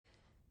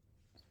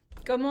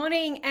Good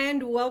morning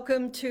and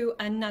welcome to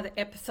another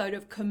episode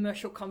of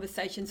Commercial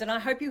Conversations. And I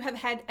hope you have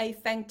had a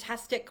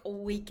fantastic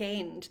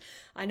weekend.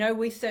 I know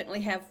we certainly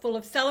have, full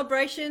of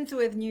celebrations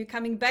with new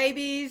coming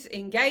babies,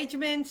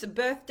 engagements,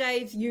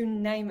 birthdays, you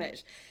name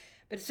it.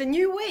 But it's a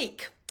new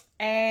week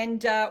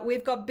and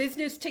we've got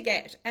business to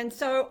get. And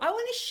so I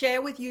want to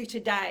share with you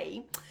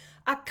today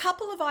a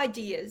couple of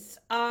ideas,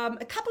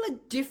 a couple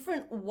of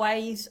different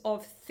ways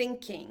of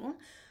thinking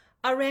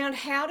around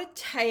how to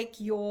take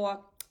your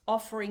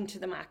offering to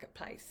the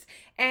marketplace,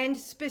 and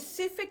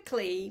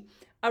specifically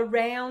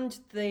around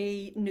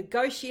the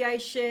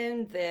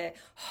negotiation, the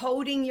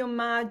holding your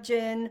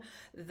margin,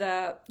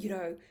 the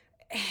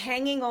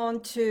hanging on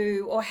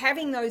to or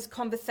having those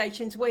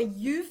conversations where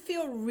you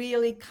feel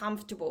really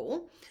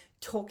comfortable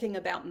talking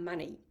about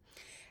money.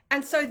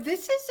 And so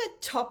this is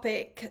a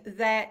topic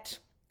that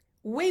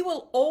we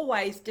will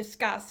always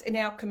discuss in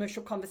our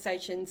Commercial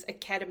Conversations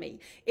Academy.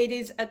 It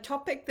is a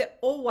topic that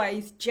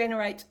always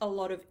generates a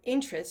lot of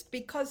interest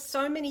because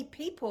so many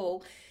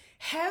people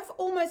have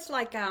almost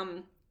like kind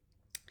of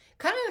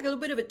like a little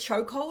bit of a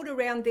chokehold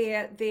around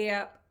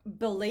their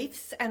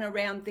beliefs and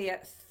around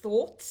their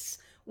thoughts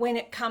when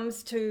it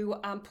comes to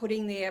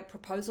putting their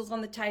proposals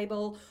on the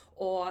table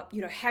or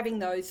having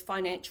those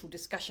financial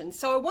discussions.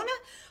 So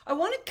I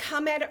want to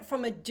come at it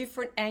from a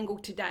different angle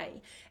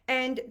today,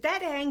 and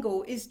that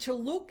angle is to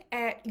look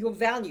at your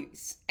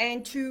values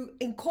and to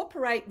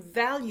incorporate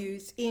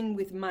values in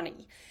with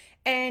money.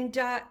 And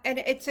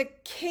it's a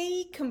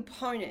key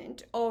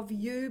component of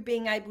you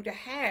being able to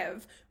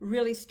have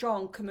really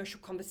strong commercial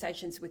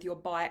conversations with your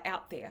buyer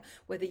out there,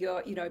 whether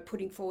you're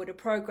putting forward a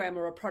program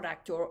or a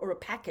product or a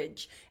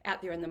package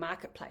out there in the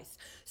marketplace.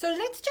 So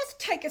let's just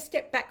take a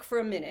step back for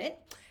a minute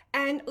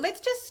and let's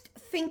just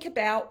think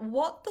about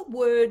what the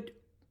word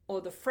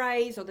or the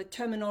phrase or the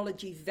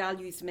terminology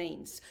values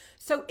means.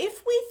 So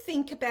if we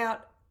think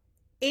about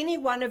any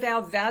one of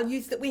our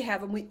values that we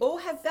have, and we all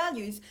have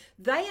values,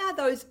 they are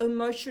those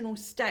emotional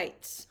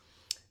states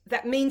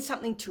that mean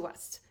something to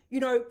us.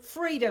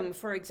 Freedom,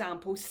 for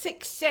example,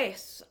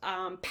 success,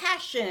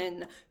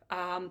 passion,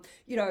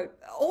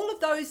 all of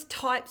those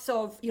types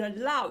of,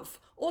 love,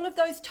 all of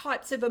those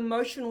types of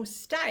emotional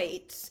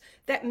states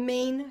that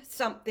mean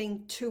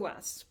something to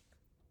us.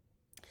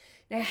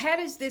 Now, how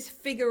does this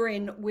figure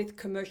in with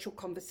commercial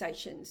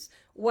conversations?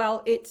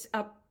 Well, it's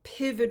a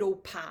pivotal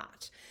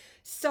part.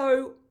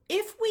 So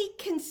if we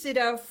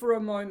consider for a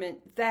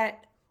moment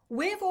that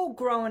we've all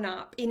grown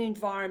up in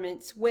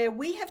environments where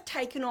we have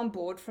taken on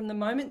board, from the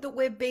moment that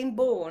we've been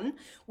born,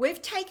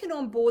 we've taken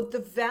on board the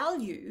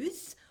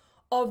values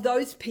of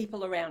those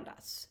people around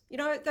us,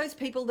 those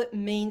people that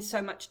mean so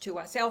much to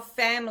us, our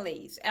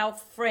families, our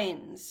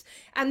friends.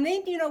 And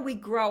then, we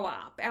grow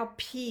up, our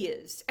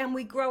peers, and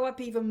we grow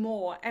up even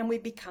more and we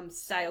become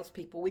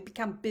salespeople, we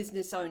become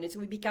business owners,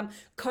 we become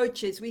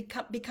coaches, we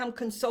become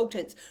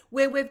consultants,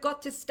 where we've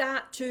got to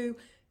start to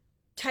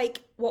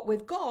take what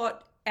we've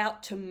got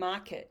out to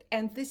market.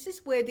 And this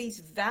is where these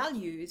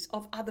values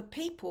of other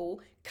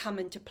people come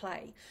into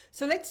play.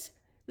 So let's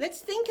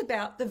think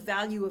about the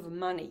value of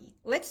money.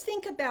 Let's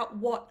think about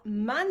what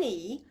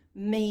money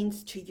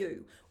means to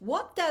you.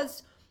 What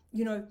does,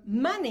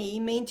 money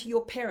mean to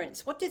your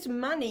parents? What does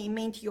money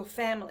mean to your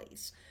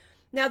families?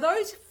 Now,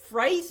 those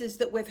phrases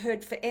that we've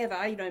heard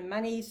forever,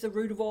 money's the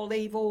root of all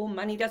evil,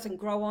 money doesn't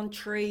grow on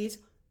trees,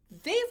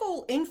 they've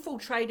all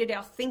infiltrated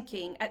our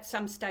thinking at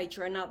some stage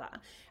or another,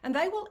 and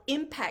they will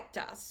impact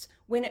us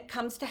when it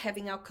comes to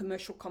having our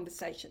commercial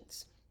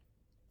conversations.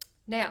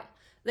 Now,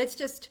 let's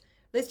just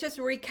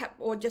recap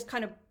or just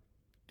kind of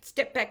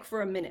step back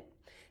for a minute.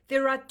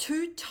 There are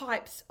two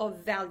types of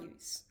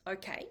values,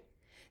 okay?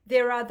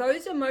 There are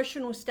those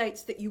emotional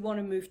states that you want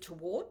to move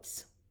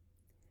towards,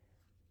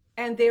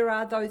 and there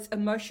are those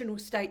emotional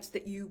states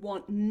that you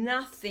want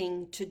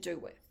nothing to do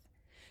with.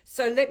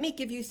 So let me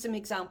give you some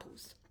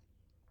examples.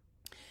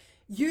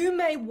 You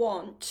may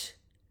want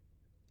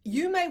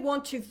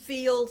to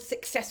feel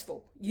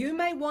successful. You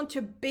may want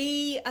to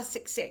be a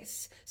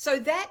success. So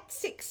that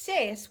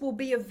success will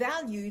be a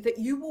value that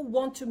you will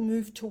want to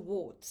move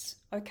towards,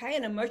 okay?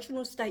 An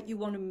emotional state you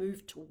want to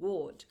move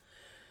toward.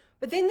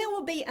 But then there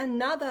will be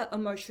another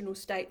emotional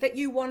state that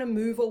you want to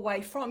move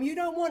away from. You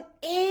don't want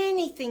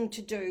anything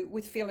to do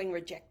with feeling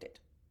rejected,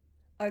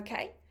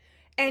 okay?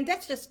 And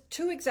that's just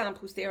two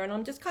examples there. And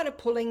I'm just kind of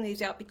pulling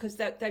these out because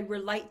they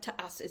relate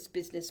to us as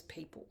business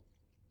people.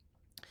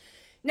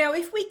 Now,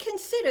 if we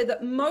consider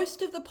that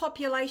most of the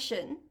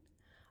population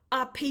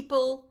are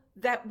people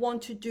that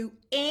want to do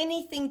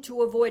anything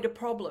to avoid a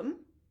problem,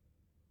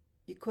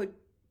 you could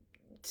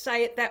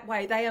say it that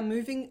way, they are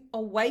moving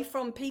away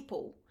from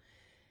people,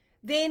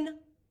 then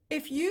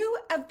if you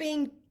have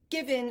been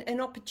given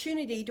an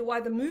opportunity to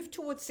either move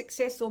towards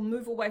success or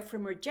move away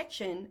from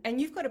rejection,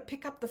 and you've got to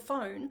pick up the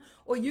phone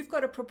or you've got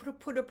to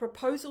put a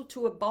proposal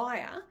to a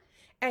buyer,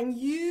 and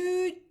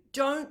you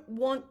don't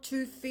want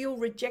to feel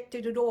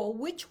rejected at all,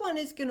 which one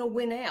is going to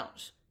win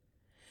out?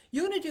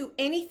 You're going to do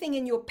anything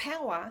in your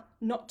power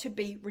not to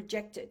be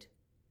rejected.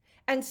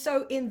 And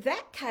so in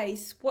that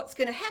case, what's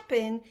going to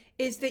happen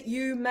is that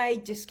you may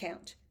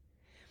discount.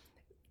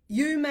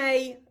 You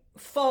may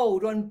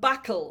fold and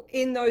buckle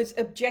in those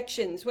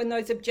objections when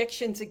those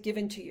objections are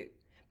given to you,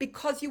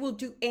 because you will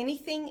do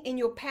anything in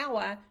your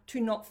power to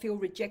not feel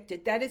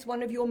rejected. That is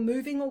one of your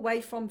moving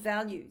away from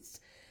values.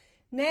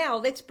 Now,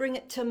 let's bring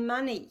it to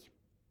money.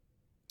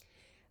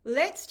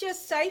 Let's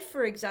just say,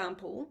 for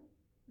example,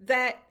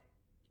 that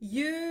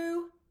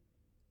you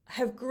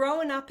have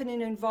grown up in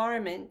an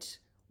environment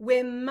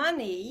where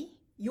money,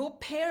 your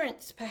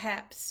parents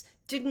perhaps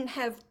didn't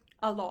have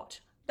a lot.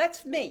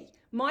 That's me.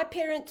 My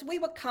parents, we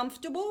were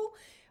comfortable.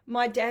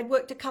 My dad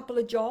worked a couple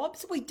of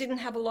jobs. We didn't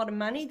have a lot of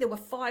money. There were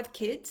 5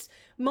 kids.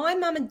 My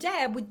mum and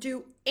dad would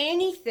do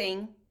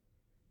anything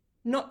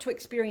not to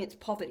experience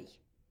poverty.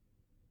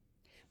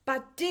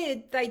 But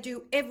did they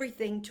do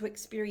everything to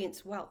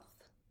experience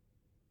wealth?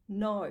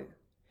 No,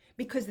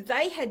 because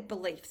they had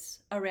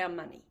beliefs around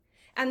money.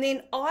 And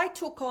then I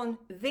took on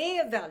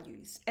their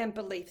values and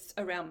beliefs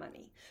around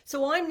money.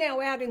 So I'm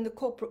now out in the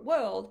corporate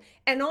world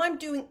and I'm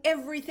doing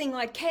everything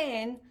I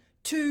can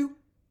to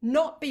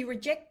not be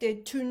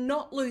rejected, to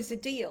not lose a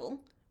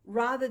deal,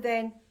 rather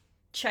than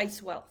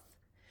chase wealth.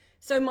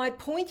 So my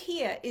point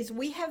here is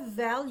we have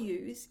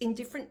values in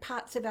different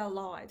parts of our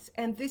lives,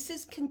 and this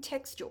is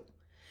contextual.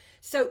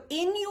 So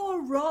in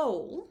your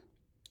role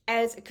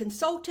as a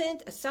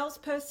consultant, a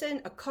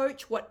salesperson, a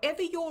coach,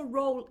 whatever your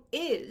role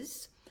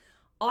is,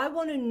 I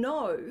want to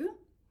know,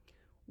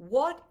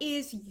 what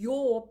is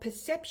your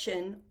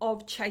perception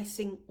of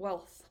chasing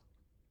wealth?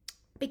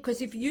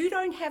 Because if you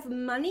don't have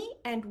money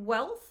and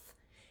wealth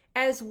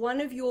as one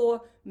of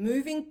your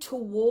moving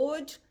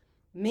toward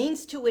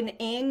means to an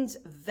end's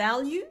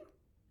value,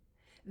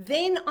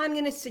 then I'm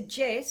going to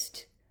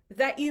suggest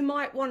that you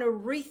might want to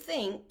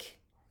rethink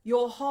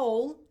your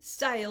whole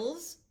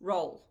sales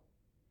role.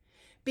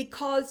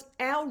 Because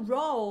our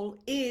role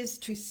is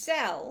to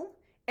sell,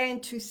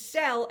 and to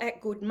sell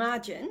at good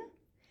margin.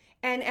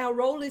 And our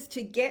role is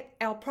to get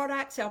our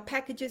products, our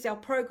packages, our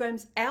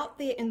programs out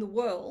there in the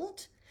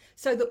world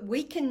so that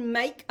we can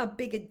make a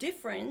bigger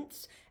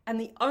difference. And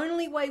the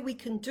only way we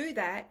can do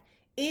that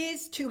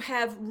is to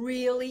have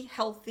really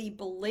healthy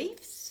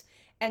beliefs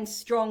and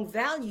strong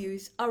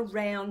values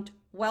around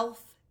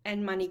wealth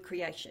and money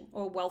creation,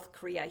 or wealth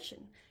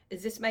creation.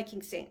 Is this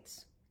making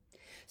sense?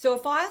 So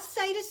if I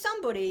say to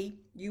somebody,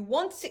 you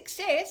want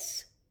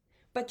success,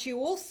 but you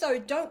also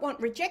don't want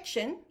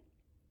rejection,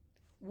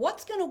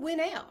 what's going to win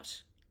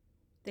out?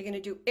 They're going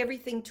to do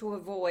everything to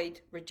avoid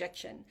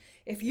rejection.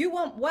 If you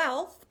want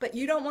wealth, but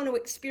you don't want to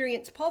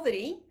experience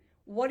poverty,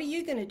 what are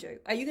you going to do?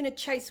 Are you going to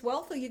chase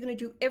wealth, or are you going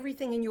to do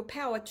everything in your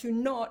power to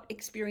not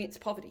experience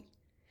poverty?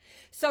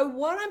 So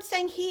what I'm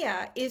saying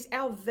here is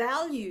our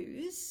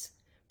values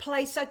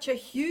play such a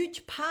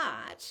huge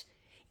part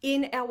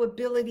in our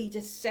ability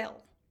to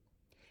sell.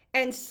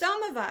 And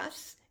some of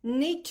us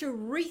need to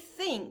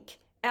rethink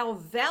our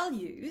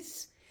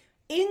values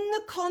in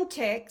the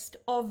context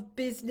of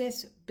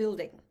business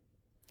building,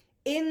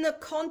 in the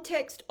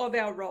context of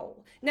our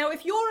role. Now,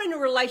 if you're in a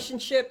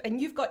relationship and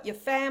you've got your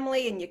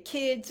family and your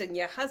kids and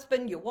your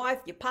husband, your wife,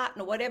 your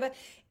partner, whatever,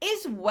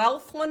 is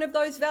wealth one of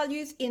those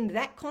values in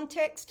that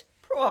context?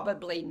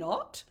 Probably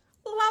not.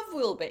 Love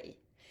will be.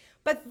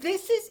 But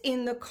this is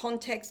in the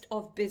context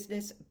of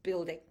business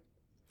building.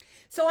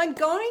 So I'm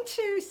going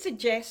to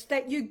suggest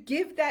that you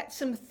give that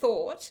some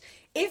thought.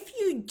 If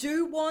you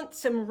do want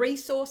some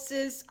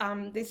resources,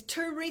 there's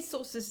 2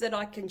 resources that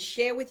I can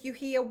share with you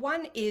here.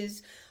 One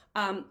is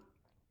the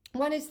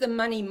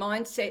Money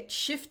Mindset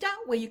Shifter,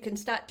 where you can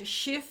start to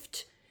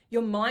shift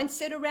your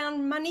mindset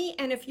around money.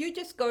 And if you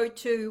just go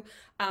to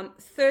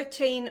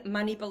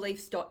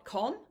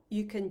 13moneybeliefs.com,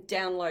 you can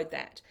download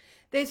that.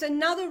 There's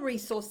another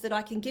resource that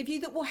I can give you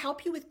that will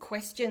help you with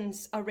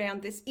questions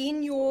around this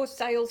in your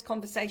sales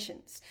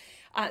conversations.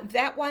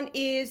 That one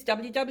is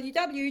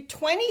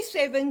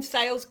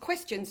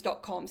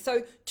www.27salesquestions.com.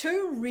 So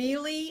 2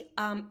 really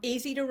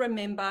easy to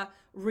remember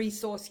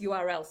resource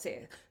URLs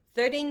there.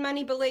 13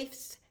 Money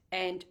Beliefs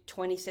and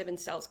 27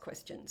 Sales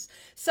Questions.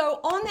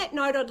 So on that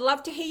note, I'd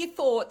love to hear your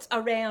thoughts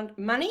around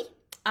money,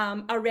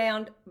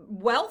 around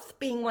wealth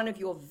being one of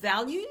your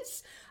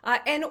values,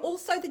 and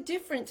also the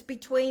difference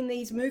between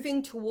these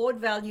moving toward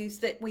values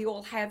that we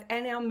all have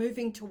and our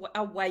moving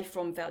away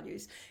from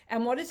values,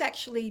 and what is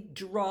actually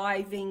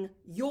driving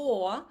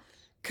your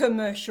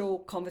commercial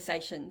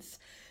conversations.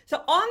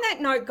 So on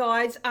that note,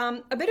 guys,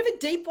 a bit of a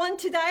deep one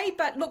today,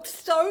 but looks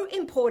so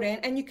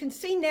important. And you can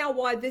see now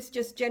why this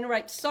just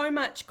generates so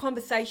much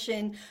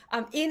conversation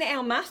in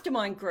our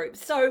mastermind group.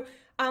 So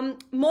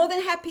more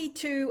than happy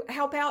to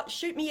help out.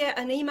 Shoot me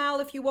an email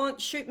if you want.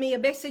 Shoot me a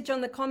message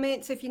on the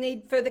comments if you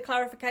need further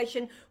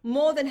clarification.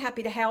 More than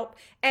happy to help,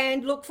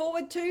 and look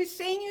forward to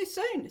seeing you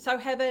soon. So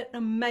have an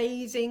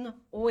amazing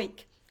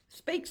week.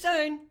 Speak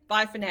soon.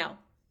 Bye for now.